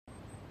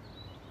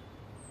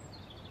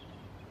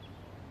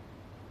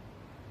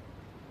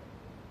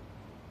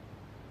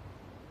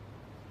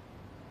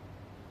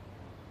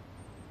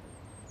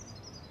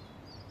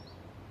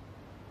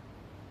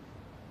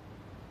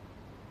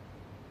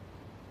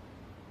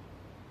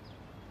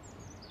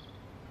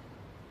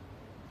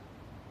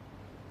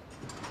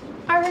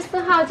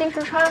24号靳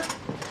时川。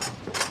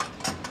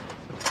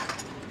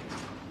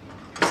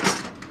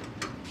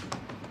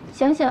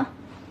醒醒，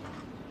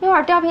一会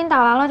儿吊瓶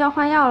打完了就要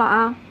换药了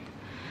啊！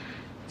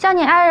叫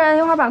你爱人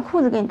一会儿把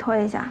裤子给你脱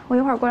一下，我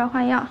一会儿过来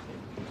换药。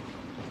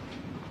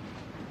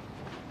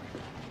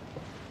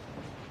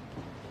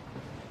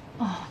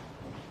哦，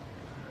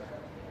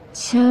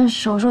签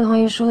手术同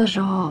意书的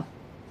时候，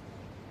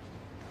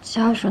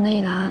家属那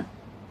一栏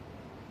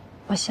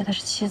我写的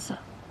是妻子。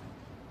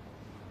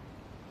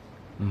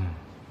嗯。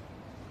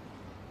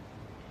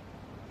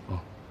哦。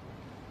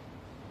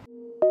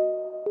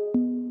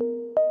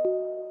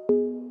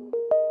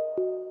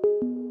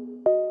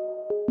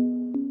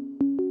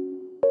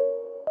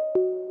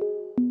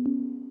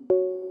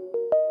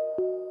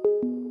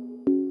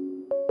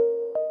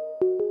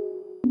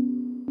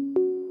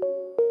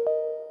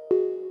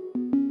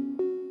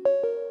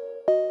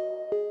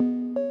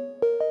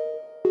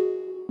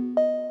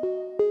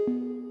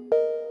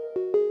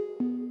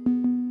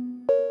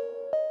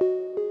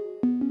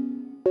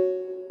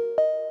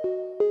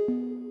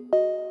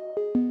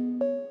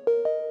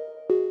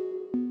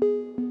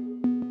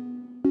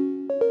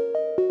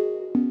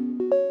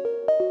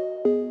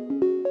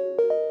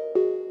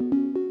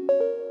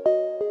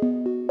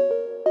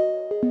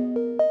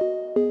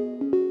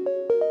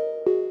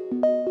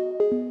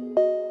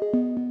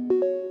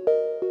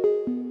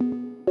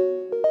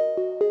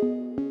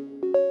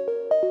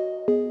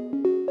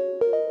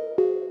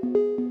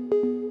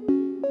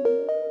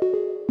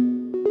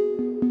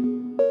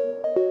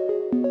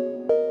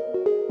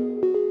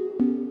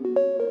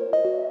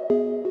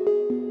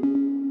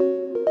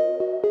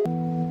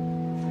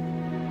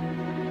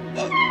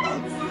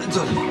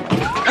坐下。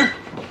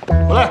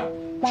回来。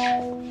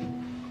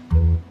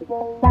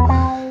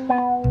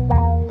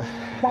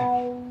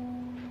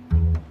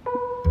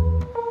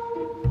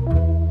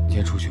你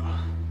先出去吧。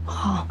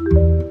好。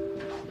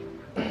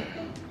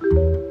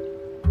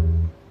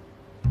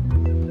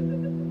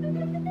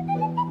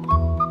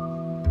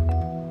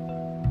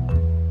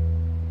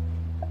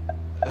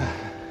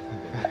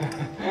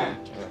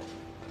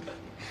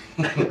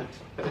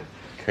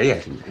可以啊，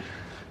兄弟。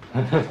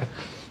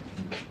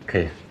可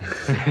以。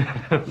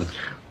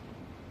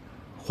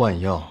换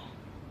药。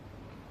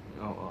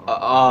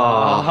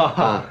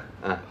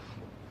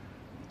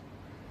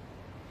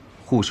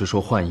护士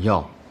说换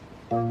药，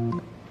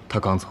他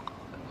刚走。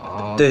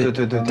对，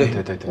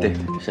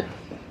是。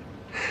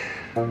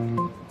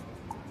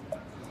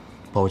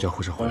帮我叫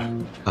护士回来。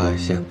啊，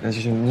行。那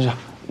行，那这样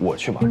我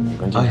去吧，你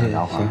跟经理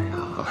聊会儿。行，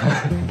好。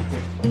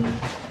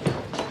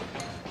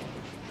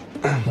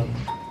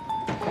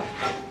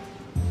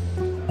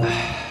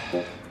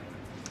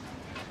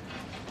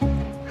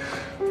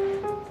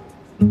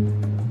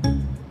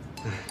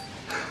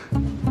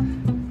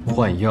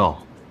换药。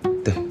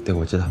对，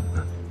我知道。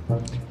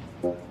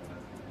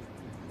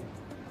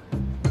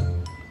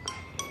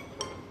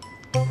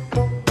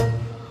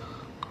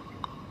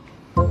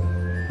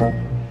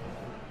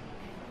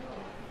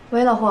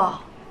喂，老霍，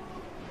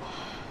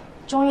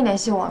终于联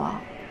系我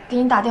了，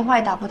给你打电话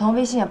也打不通，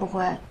微信也不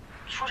回，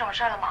出什么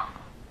事了吗？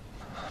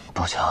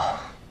抱歉啊，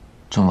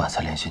这么晚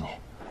才联系你。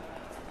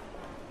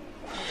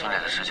孙磊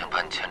的事情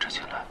把你牵扯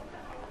进来，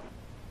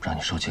让你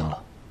受惊了，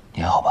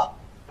你还好吧？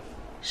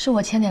是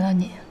我牵连了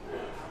你，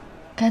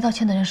该道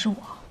歉的人是我，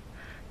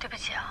对不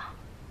起啊。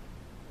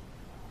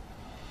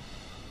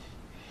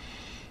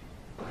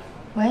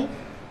喂。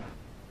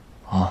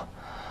啊。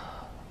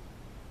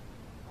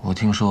我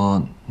听说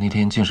那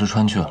天靳时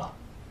川去了，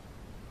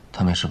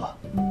他没事吧？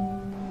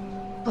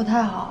不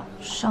太好，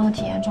伤得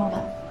挺严重的，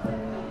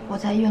我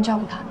在医院照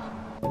顾他呢。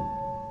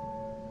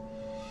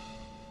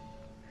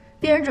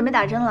病人准备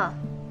打针了。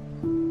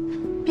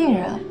病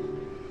人？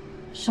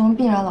什么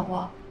病人，老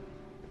霍？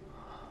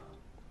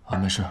啊，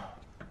没事。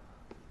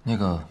那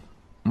个，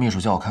秘书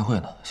叫我开会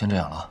呢，先这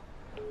样了啊。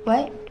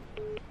喂。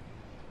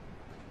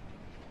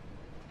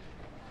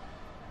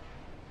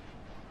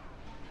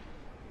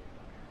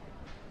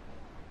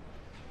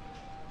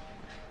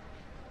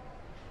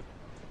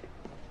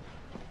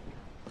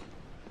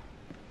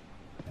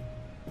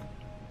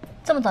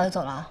这么早就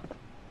走了？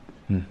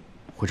嗯，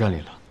回站里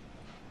了。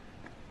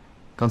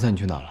刚才你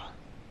去哪儿了？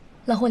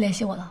老霍联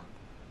系我了。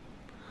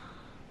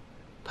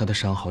他的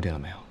伤好点了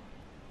没有？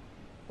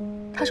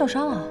他受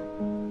伤了。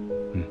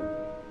嗯，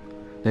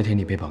那天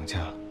你被绑架，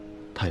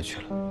他也去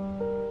了。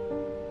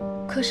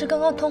可是刚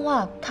刚通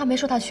话，他没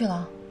说他去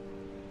了。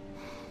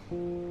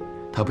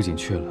他不仅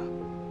去了，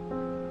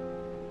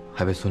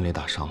还被孙磊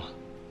打伤了。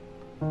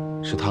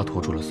是他拖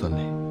住了孙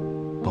磊，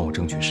帮我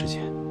争取时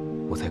间，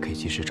我才可以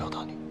及时找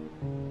到你。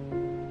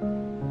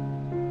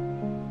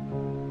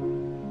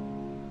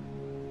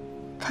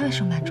他为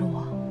什么瞒着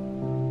我？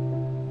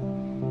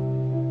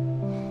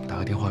打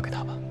个电话给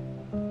他吧，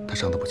他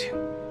伤得不轻。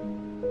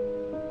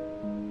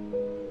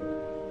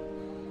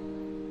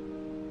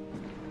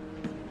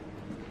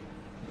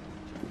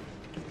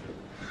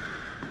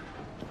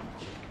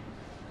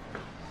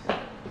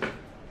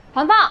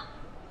环放，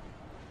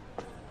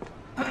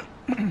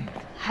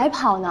还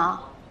跑呢？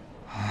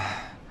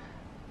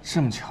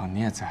这么巧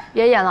你也在？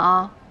别演了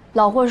啊！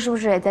老霍是不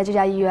是也在这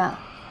家医院？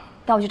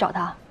带我去找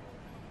他。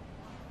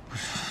不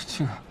是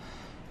这个，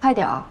快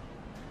点儿！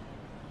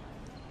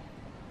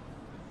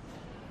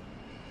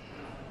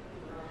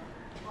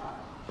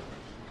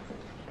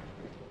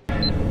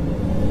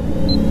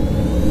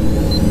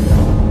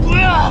不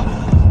要！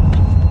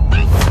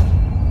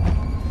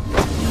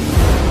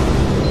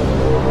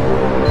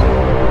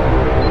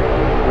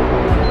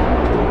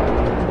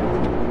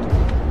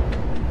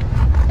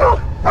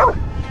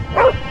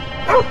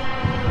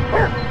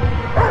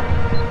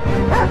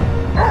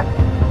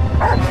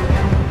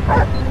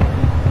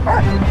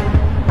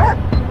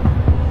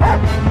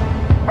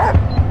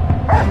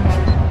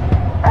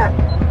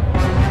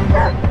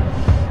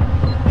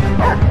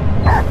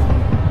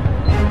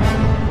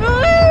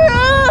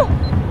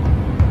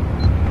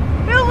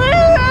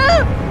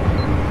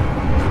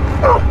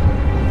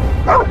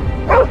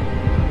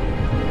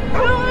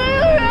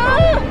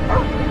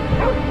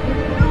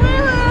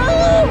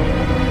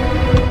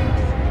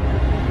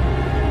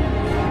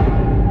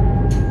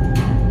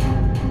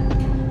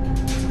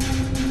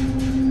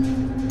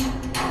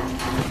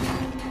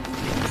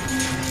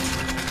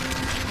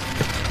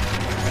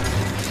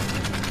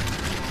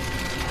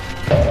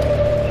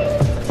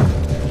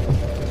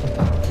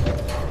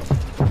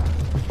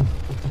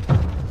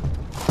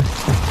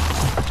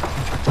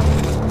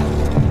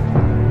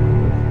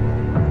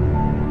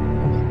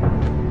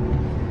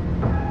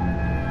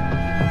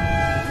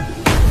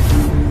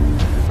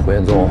胡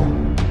彦宗，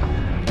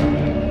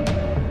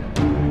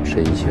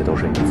这一切都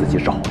是你自己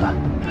找的。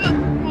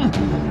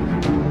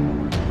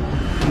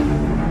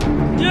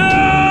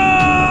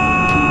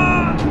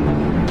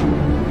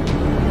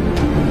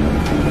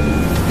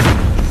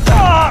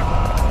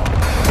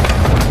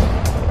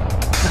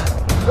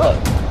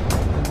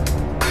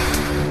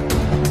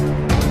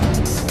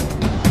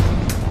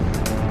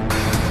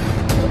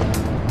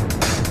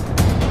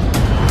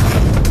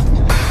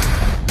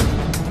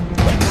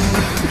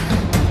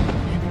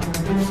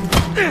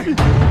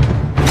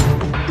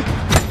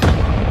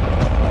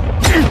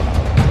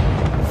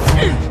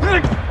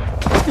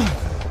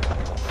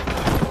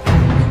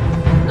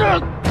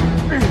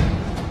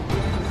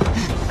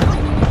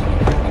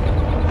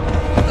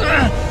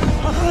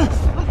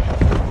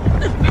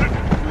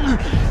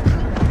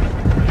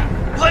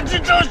快去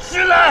找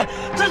徐来，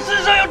他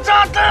身上有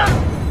炸弹！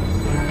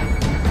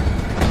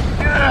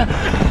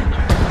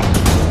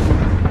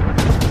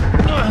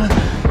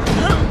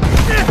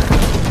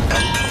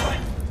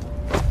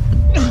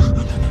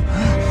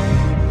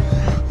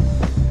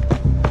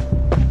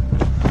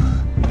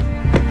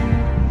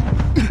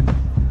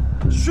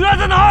徐来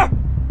在哪儿？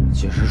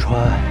靳时川，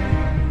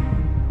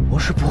我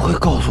是不会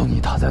告诉你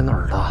他在哪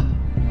儿的，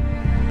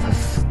他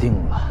死定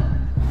了。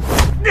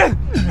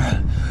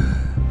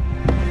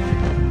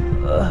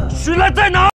徐来在哪儿？